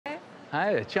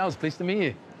Hi, Charles, pleased to meet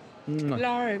you.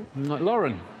 Lauren.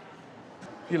 Lauren,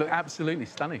 you look absolutely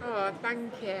stunning. Oh,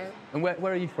 thank you. And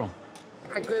where are you from?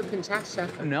 I grew up in Cheshire.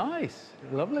 Oh, nice.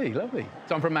 Lovely, lovely.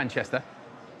 So I'm from Manchester.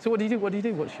 So what do you do? What do you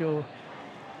do? What's your...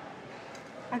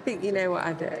 I think you know what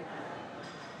I do.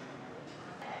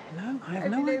 No, I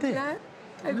have no idea.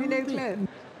 Have you no clue?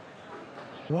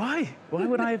 Why? Why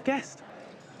would I have guessed?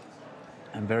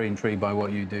 I'm very intrigued by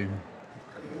what you do.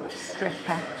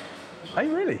 Stripper. Are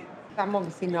you really? I'm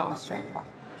obviously not a stripper.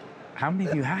 How many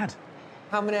have you had?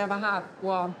 How many have I had?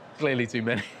 One. Clearly too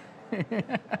many.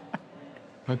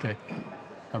 Okay,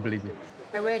 I believe you.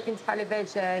 I work in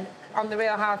television on the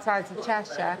Real Housewives of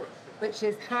Cheshire, which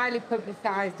is highly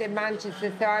publicised in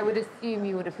Manchester, so I would assume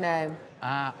you would have known.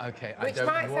 Ah, okay. Which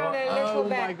might sound a little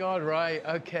bit... Oh, my God, right.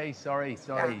 Okay, sorry.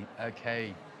 Yeah.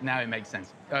 Okay, now it makes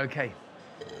sense. Okay.